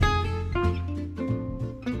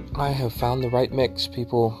I have found the right mix,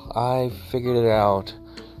 people. I figured it out,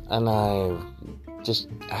 and I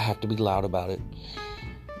have to be loud about it.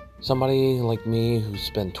 Somebody like me who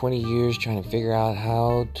spent 20 years trying to figure out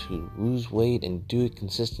how to lose weight and do it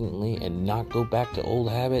consistently and not go back to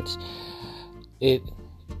old habits, it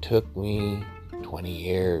took me 20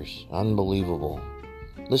 years. Unbelievable.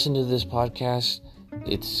 Listen to this podcast.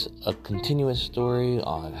 It's a continuous story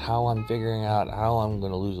on how I'm figuring out how I'm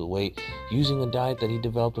going to lose the weight using a diet that he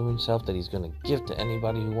developed of himself that he's going to give to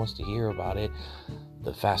anybody who wants to hear about it.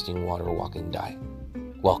 The fasting water walking diet.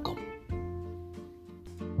 Welcome.